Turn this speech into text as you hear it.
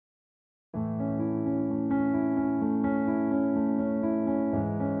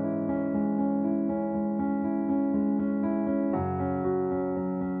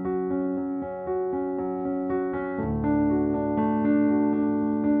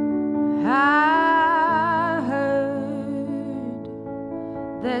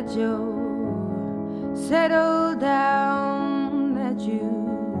that you're settled down, that you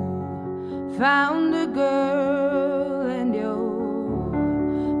found a girl and you're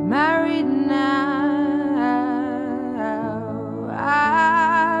married now.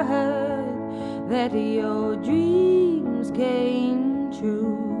 I heard that your dreams came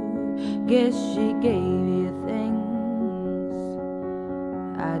true. Guess she gave you things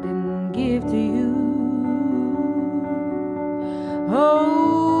I didn't give to you.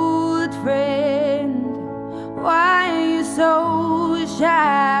 Old friend, why are you so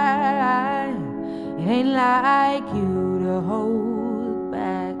shy? It ain't like you to hold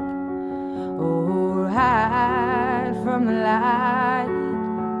back or hide from the light.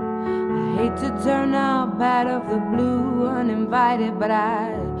 I hate to turn up out of the blue uninvited, but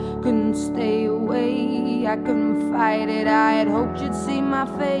I couldn't stay away, I couldn't fight it. I had hoped you'd see my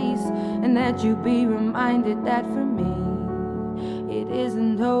face and that you'd be reminded that for me it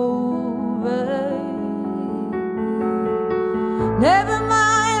isn't over. Never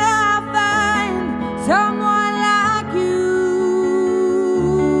mind, I'll find someone like you.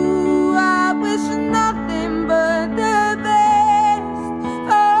 I wish nothing but the best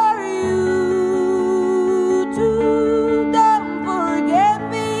for you too. Don't forget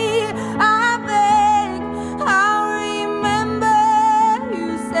me, I beg. I'll remember you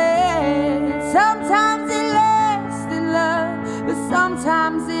said sometimes it lasts in love, but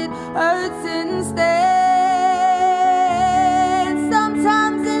sometimes it hurts instead.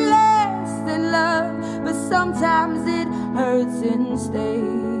 Sometimes it lasts in love, but sometimes it hurts instead.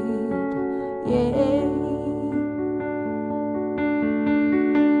 Yeah.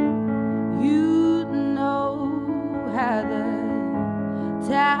 You know how the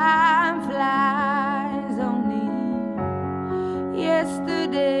time flies. Only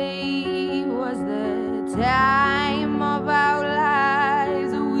yesterday was the time of our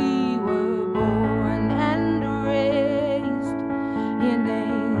lives. We were born and raised in a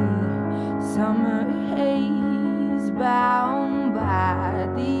summer haze, bound by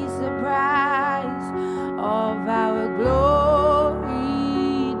the surprise of our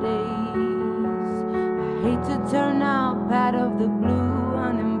glory days. I hate to turn up out of the blue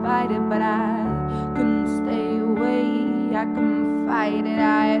uninvited, but I couldn't stay away, I couldn't fight it.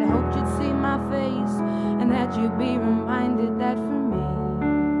 I had hoped you'd see my face and that you'd be reminded that for me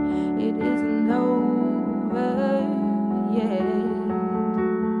it isn't over yet.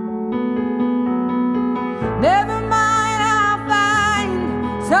 Never mind, I'll find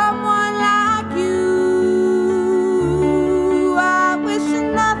someone like you. I wish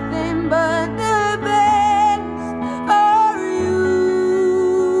nothing but the best for you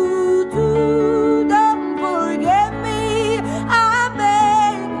too. Don't forget me, I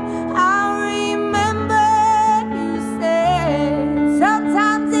beg. I'll remember you said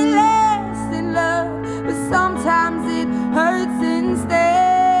sometimes it lasts in love, but sometimes it hurts instead.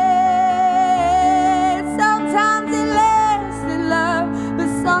 Sometimes it lasts in love, but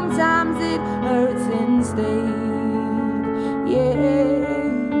sometimes it hurts instead. Yeah,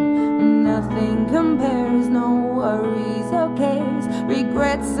 nothing compares, no worries or cares,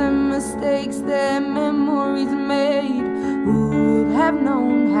 regrets and mistakes that memories made. Who would have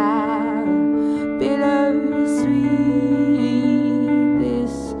known how bittersweet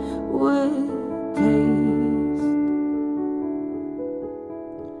this would taste?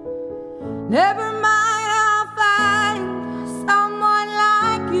 Never mind, I'll find someone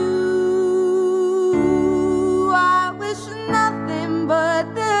like you. I wish nothing but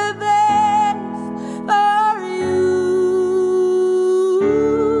the best for you.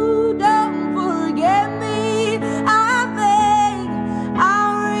 Don't forget me, I beg.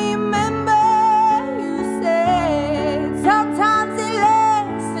 I'll remember you said sometimes it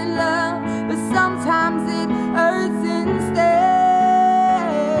lasts in love, but sometimes it hurts instead.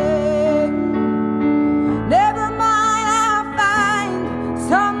 Never mind, I'll find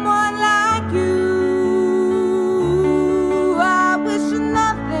someone like you. I wish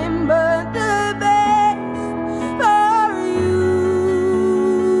nothing but the best for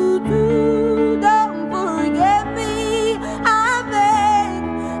you too. Don't forget me, I beg.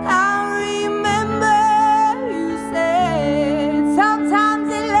 I'll remember you said sometimes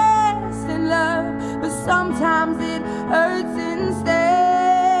it lasts in love, but sometimes it hurts instead.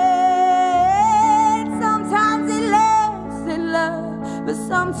 Sometimes it lasts in love, but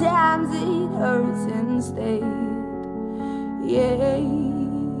sometimes it hurts instead. Yeah,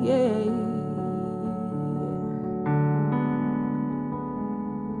 yeah.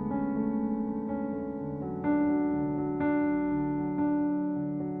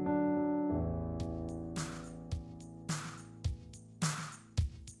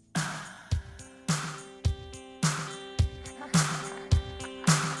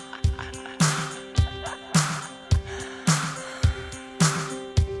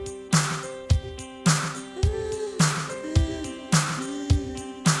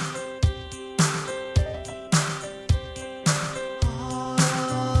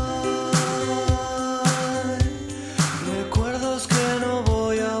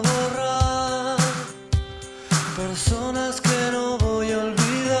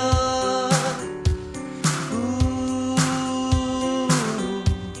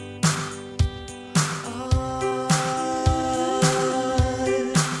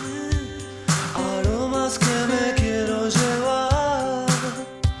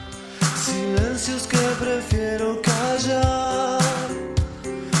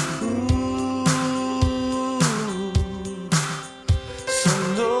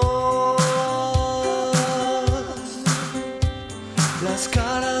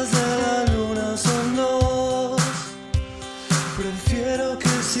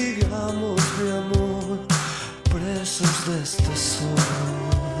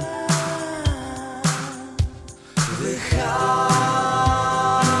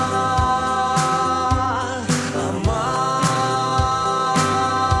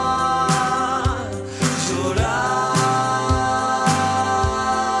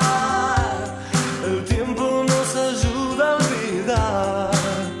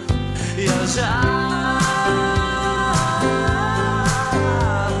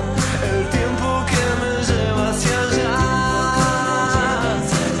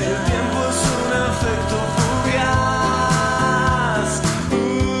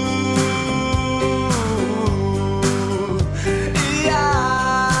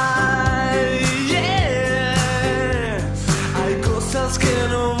 cosas que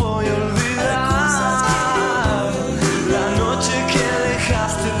no voy a olvidar. La noche que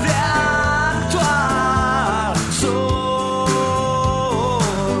dejaste de actuar solo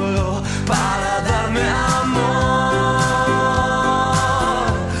para darme amor,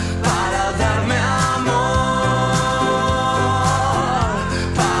 para darme amor,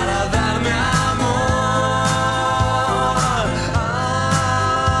 para darme amor.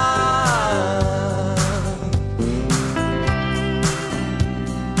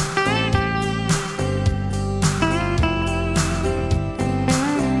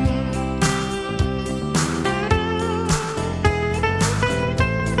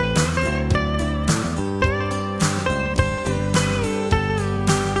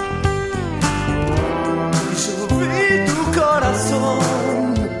 Yo vi tu corazón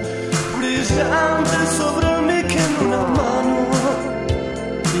brillante sobre mí que en una mano,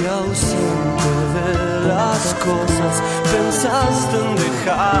 y ausente de las cosas pensaste en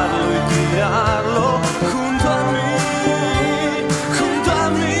dejarlo y tirarlo junto a mí, junto a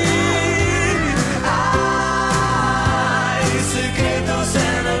mí. Hay secretos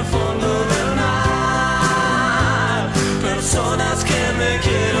en el fondo del mar, personas que me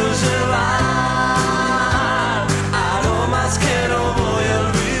quiero llevar, aromas que no voy a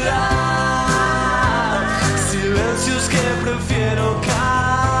olvidar, silencios que prefiero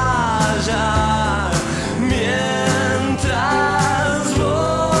callar mientras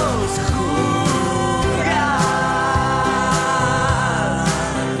vos juzgas.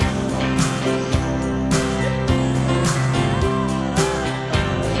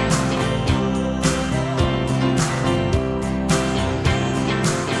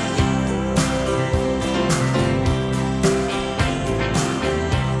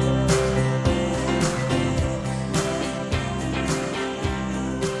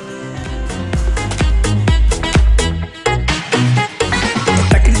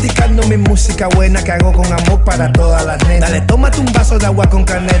 Está criticando mi música buena que hago con amor para todas las nenas. Dale, tómate un vaso de agua con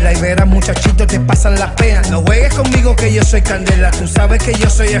canela y verás, muchachitos, te pasan las penas. No juegues conmigo que yo soy candela, tú sabes que yo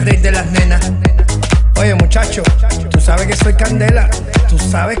soy el rey de las nenas. Oye, muchacho, tú sabes que soy candela, tú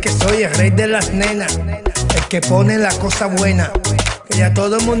sabes que soy el rey de las nenas, el que pone la cosa buena, que ya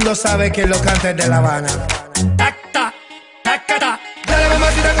todo el mundo sabe que lo canta de La Habana. Tacta, tacata, dale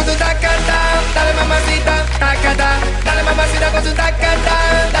mamacita con tu tacata, dale mamacita, tacata, dale mamacita con tu tacata,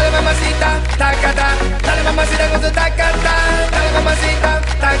 dale mamacita, tacata, dale mamacita con tu tacata, dale mamacita,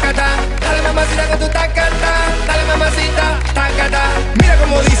 tacata, dale mamacita con tu tacata, dale mamacita, tacata. Mira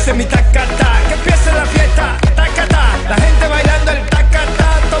cómo dice mi tacata, que empiece la fiesta, tacata, la gente bailando el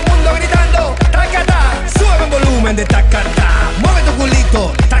tacata, todo el mundo gritando, tacata, sube el volumen de tacata, mueve tu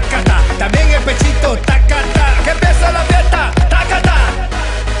culito, tacata, también el pechito, tacata, que empiece la fiesta, tacata.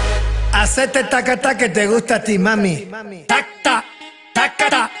 Hacete tacata que te gusta a ti, mami. Tacta,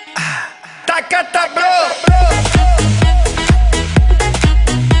 tacata, tacata, bro.